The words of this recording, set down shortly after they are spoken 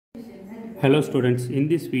Hello students, in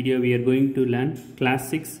this video we are going to learn class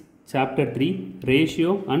 6 chapter 3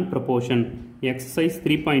 ratio and proportion exercise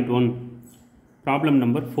 3.1 problem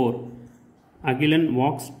number 4. Agilan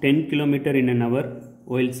walks 10 km in an hour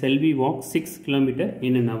while Selvi walks 6 km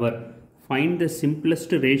in an hour. Find the simplest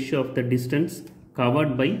ratio of the distance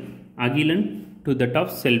covered by Agilan to that of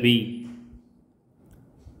Selvi.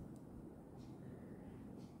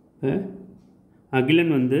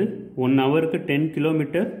 Akilan வந்து 1 ஹவருக்கு 10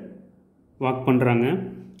 kilometre walk பண்ணுறாங்க.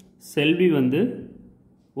 செல்வி வந்து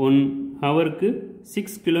 1 ஹவருக்கு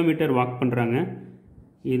 6 kilometre walk பண்ணுறாங்க.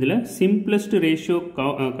 இதில் simplest ratio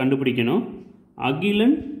கண்டுபிடிக்கணும்.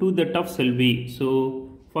 Akilan to that of Selvi. So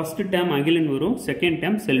first time Akilan வரும், second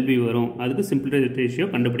time செல்வி வரும். அதுக்கு சிம்பிளஸ்ட் ரேஷியோ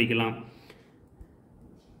கண்டுபிடிக்கலாம்.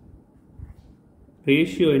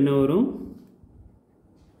 ரேஷியோ என்ன வரும்?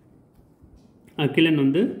 அகிலன்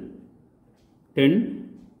வந்து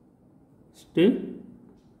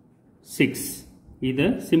 10:6. இதை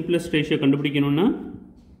சிம்பிளஸ்ட் ரேஷியோ கண்டுபிடிக்கணும்னா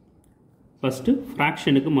ஃபஸ்ட்டு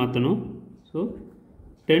ஃப்ராக்ஷனுக்கு மாற்றணும். ஸோ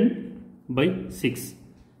 10/6.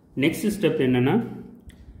 நெக்ஸ்ட் ஸ்டெப் என்னென்னா,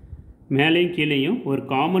 மேலேயும் கீழேயும் ஒரு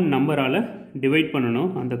காமன் நம்பரால் டிவைட் பண்ணணும்.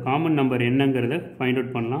 அந்த காமன் நம்பர் என்னங்கிறத ஃபைண்ட்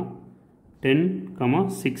அவுட் பண்ணலாம்.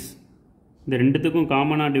 10,6 இந்த ரெண்டுத்துக்கும்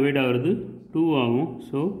காமனாக டிவைட் ஆகிறது 2 ஆகும்.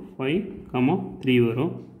 ஸோ 5,3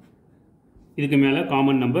 வரும். இதுக்கு மேலே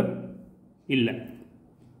காமன் நம்பர் இல்லை.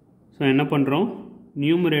 ஸோ என்ன பண்ணுறோம்,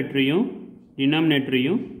 நியூமரேட்டரையும்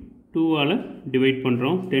டினாமினேட்டரையும் 2ஆல் டிவைட்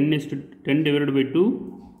பண்ணுறோம். 10 divided by 2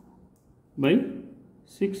 by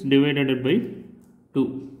 6 divided by 2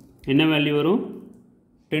 என்ன வேல்யூ வரும்?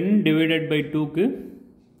 10 divided by 2க்கு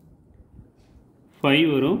 5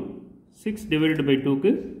 வரும். 6 divided by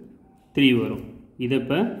 2க்கு 3 வரும். இதை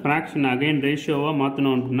இப்போ ஃப்ராக்ஷன் அகைன் ரேஷியோவாக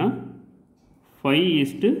மாற்றணும் அப்படின்னா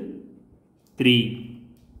 5:3.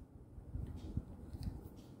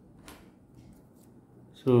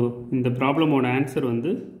 ஸோ இந்த ப்ராப்ளமோட ஆன்சர்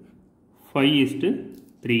வந்து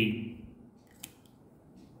 5:3.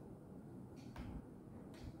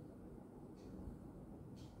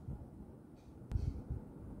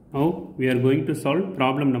 Now we are going to solve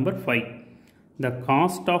problem number 5. The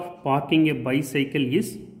cost of parking a bicycle is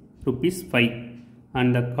 ₹5 and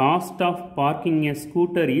the cost of parking a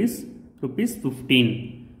scooter is ₹15.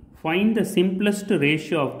 Find the simplest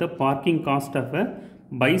ratio of the parking cost of a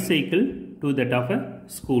bicycle to that of a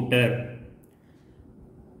scooter.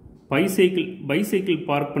 bicycle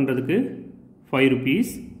park பண்ணுறதுக்கு ₹5,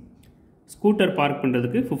 scooter park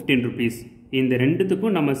பண்ணுறதுக்கு ₹15. இந்த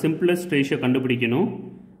ரெண்டுத்துக்கும் நம்ம simplest ratio கண்டுபிடிக்கணும்.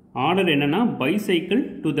 Order என்னென்னா bicycle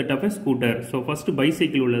to that of a scooter. So first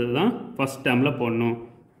bicycle உள்ளது தான் first டேர்மில் போடணும்.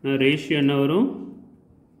 ரேஷியோ என்ன வரும்?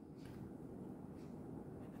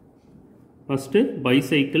 ஃபஸ்ட்டு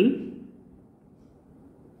பைசைக்கிள்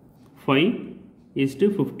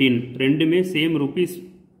 5:15 ரெண்டுமே சேம் ருபீஸ்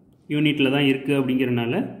யூனிட்டில் தான் இருக்குது.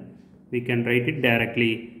 அப்படிங்கிறனால we can write it directly.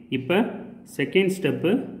 இப்போ செகண்ட்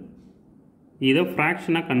ஸ்டெப்பு, இதை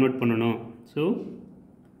ஃப்ராக்ஷனாக கன்வெர்ட் பண்ணணும். ஸோ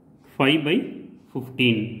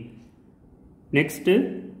 5/15. நெக்ஸ்ட்டு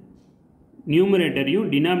நியூமரேட்டரையும்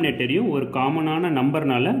டினாமினேட்டரையும் ஒரு காமனான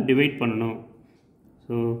நம்பர்னால் டிவைட் பண்ணணும்.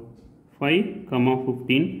 ஸோ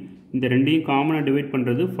 5,15 இந்த ரெண்டையும் காமனாக டிவைட்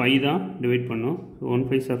பண்ணுறது 5 தான் டிவைட் பண்ணோம். So 1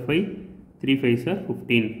 5s are 5, 3 5s are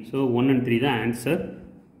 15. So 1 and 3 தான் ஆன்சர்.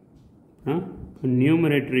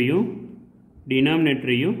 நியூமரேட்டரையும்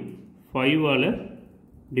டினாமினேட்டரையும் 5ஆல்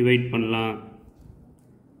டிவைட் பண்ணலாம்.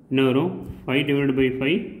 என்ன வரும்? 5 divided by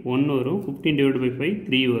 5 1 வரும். 15 divided by 5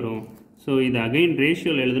 3 வரும். ஸோ இது அகைன்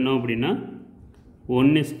ரேஷியோவில் எழுதணும் அப்படின்னா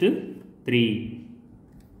 1:3.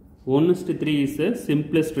 1:3 is the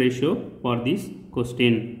simplest ratio for this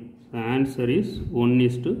question. The answer is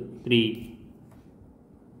 1:3.